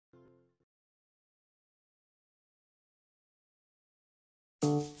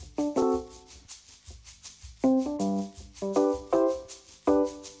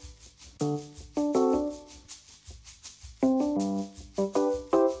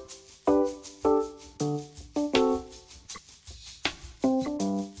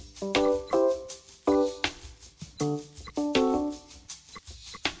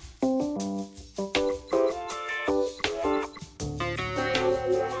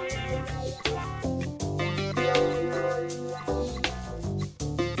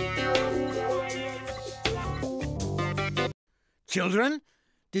Children,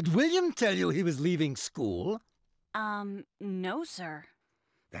 did William tell you he was leaving school? No, sir.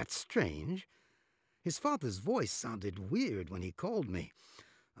 That's strange. His father's voice sounded weird when he called me.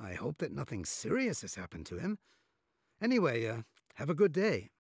 I hope that nothing serious has happened to him. Anyway, have a good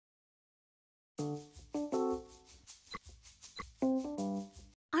day. Aren't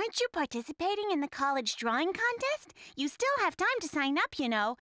you participating in the college drawing contest? You still have time to sign up, you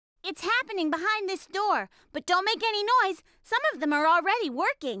know. It's happening behind this door, but don't make any noise. Some of them are already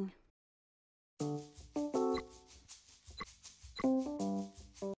working.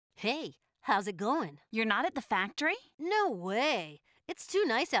 Hey, how's it going? You're not at the factory? No way. It's too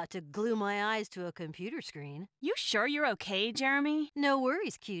nice out to glue my eyes to a computer screen. You sure you're okay, Jeremy? No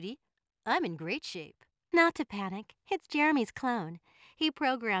worries, cutie. I'm in great shape. Not to panic. It's Jeremy's clone. He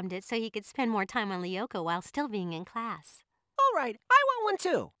programmed it so he could spend more time on Lyoko while still being in class. All right, I want one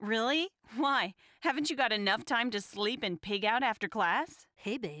too. Really? Why? Haven't you got enough time to sleep and pig out after class?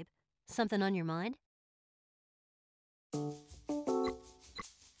 Hey, babe. Something on your mind?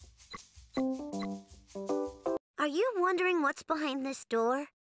 Are you wondering what's behind this door?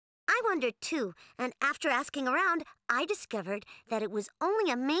 I wondered too, and after asking around, I discovered that it was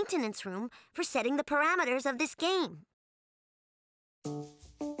only a maintenance room for setting the parameters of this game.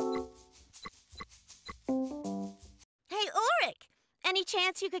 Hey, Ulrich! Any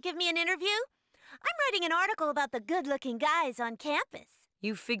chance you could give me an interview? I'm writing an article about the good-looking guys on campus.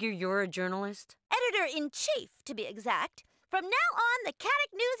 You figure you're a journalist? Editor-in-chief, to be exact. From now on, the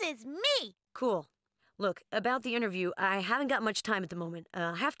Caddick News is me! Cool. Look, about the interview, I haven't got much time at the moment.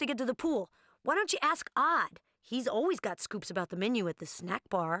 I have to get to the pool. Why don't you ask Odd? He's always got scoops about the menu at the snack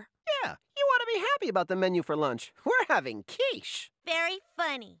bar. Yeah, you ought to be happy about the menu for lunch. We're having quiche. Very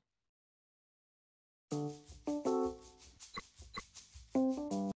funny.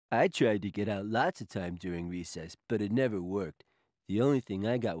 I tried to get out lots of time during recess, but it never worked. The only thing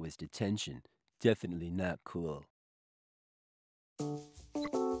I got was detention. Definitely not cool.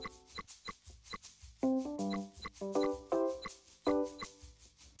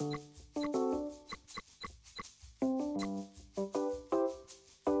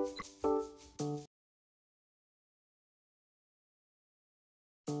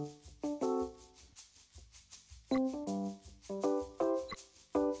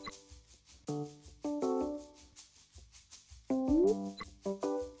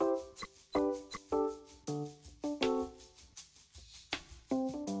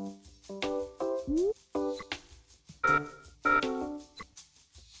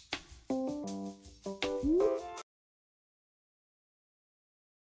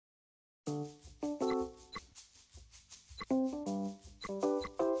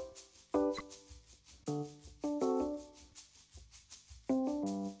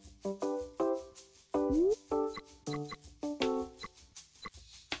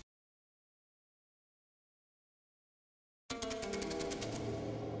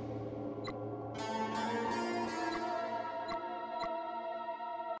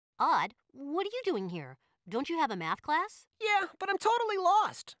 Odd, what are you doing here? Don't you have a math class? Yeah, but I'm totally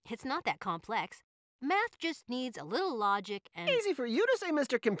lost. It's not that complex. Math just needs a little logic and... Easy for you to say,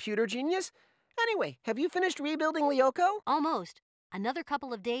 Mr. Computer Genius. Anyway, have you finished rebuilding Lyoko? Almost. Another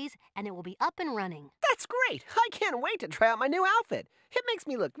couple of days, and it will be up and running. That's great. I can't wait to try out my new outfit. It makes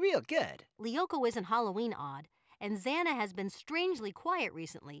me look real good. Lyoko isn't Halloween, Odd, and Xana has been strangely quiet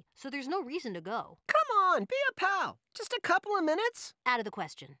recently, so there's no reason to go. Come on, be a pal. Just a couple of minutes? Out of the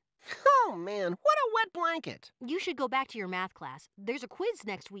question. Oh, man, what a wet blanket. You should go back to your math class. There's a quiz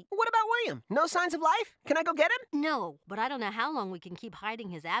next week. What about William? No signs of life? Can I go get him? No, but I don't know how long we can keep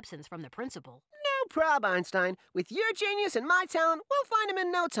hiding his absence from the principal. No prob, Einstein. With your genius and my talent, we'll find him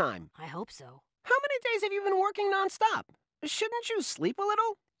in no time. I hope so. How many days have you been working nonstop? Shouldn't you sleep a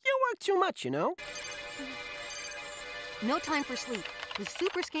little? You work too much, you know. No time for sleep. The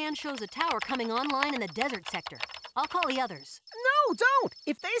super scan shows a tower coming online in the desert sector. I'll call the others. No, don't!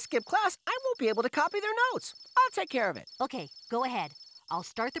 If they skip class, I won't be able to copy their notes. I'll take care of it. Okay, go ahead. I'll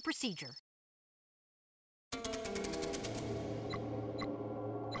start the procedure.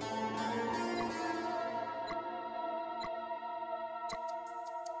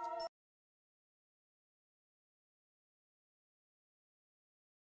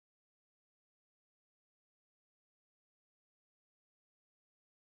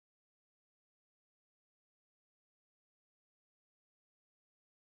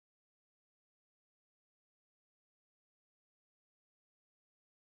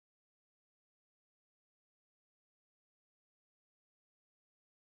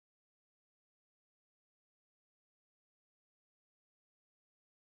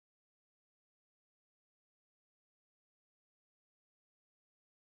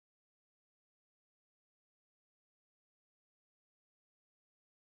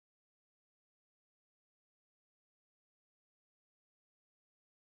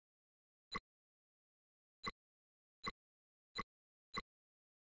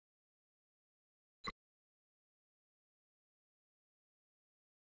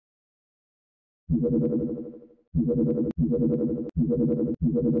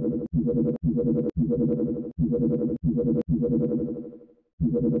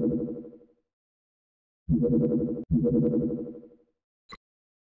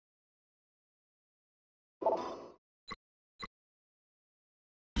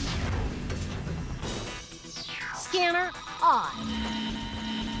 Scanner on.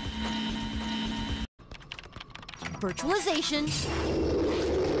 Virtualization.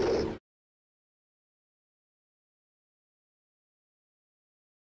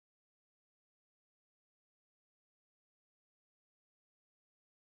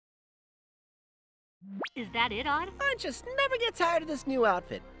 Is that it, Odd? I just never get tired of this new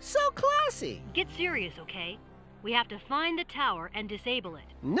outfit. So classy. Get serious, okay? We have to find the tower and disable it.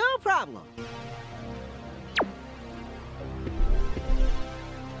 No problem.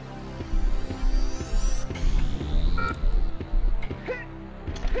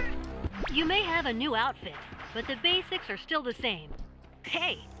 You may have a new outfit, but the basics are still the same.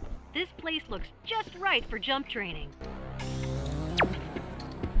 Hey, this place looks just right for jump training.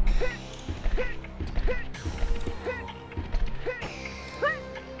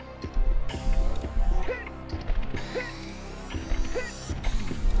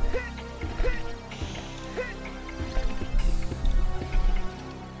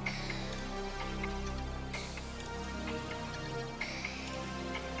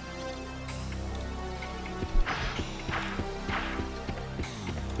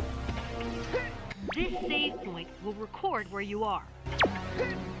 This save point will record where you are.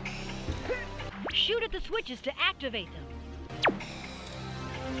 Shoot at the switches to activate them.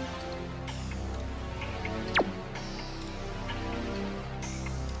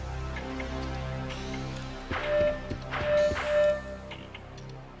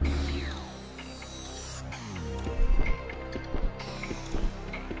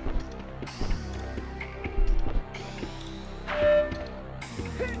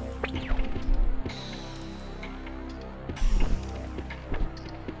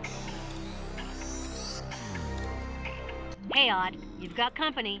 Hey, Odd, you've got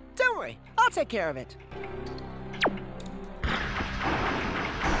company. Don't worry, I'll take care of it.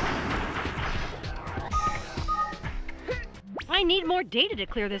 I need more data to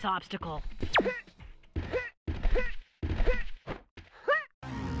clear this obstacle.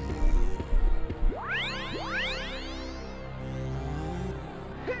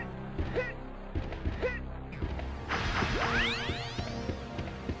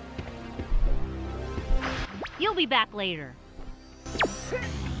 You'll be back later.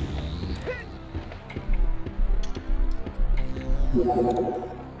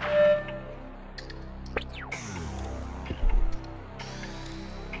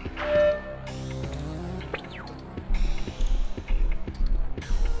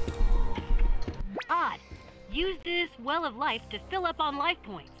 Odd. Use this well of life to fill up on life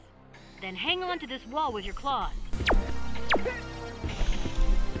points. Then hang on to this wall with your claws.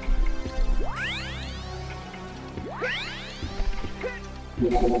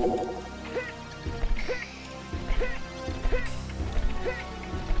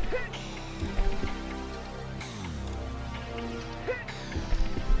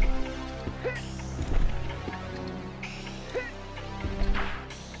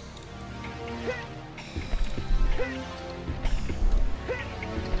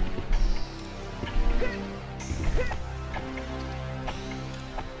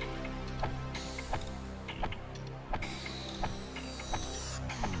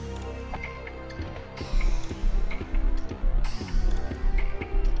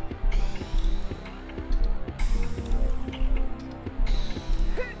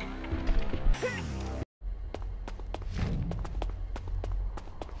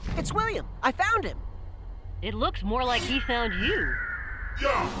 It's William. I found him. It looks more like he found you.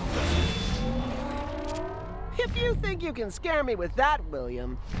 If you think you can scare me with that,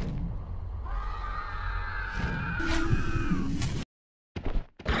 William.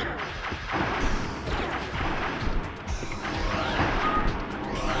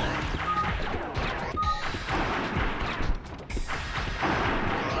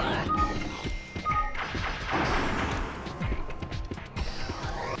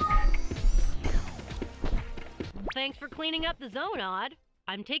 Thanks for cleaning up the zone, Odd.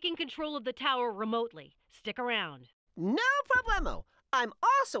 I'm taking control of the tower remotely. Stick around. No problemo. I'm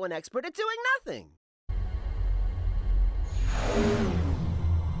also an expert at doing nothing.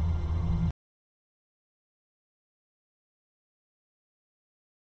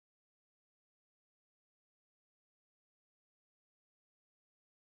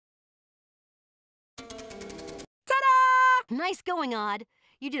 Nice going, Odd.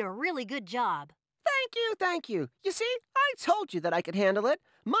 You did a really good job. Thank you, thank you. You see, I told you that I could handle it.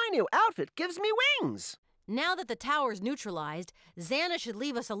 My new outfit gives me wings. Now that the tower's neutralized, Xana should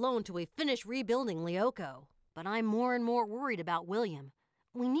leave us alone till we finish rebuilding Lyoko. But I'm more and more worried about William.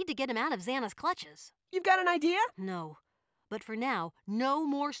 We need to get him out of Xana's clutches. You've got an idea? No. But for now, no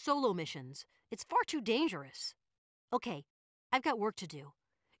more solo missions. It's far too dangerous. Okay, I've got work to do.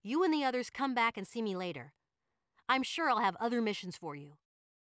 You and the others come back and see me later. I'm sure I'll have other missions for you.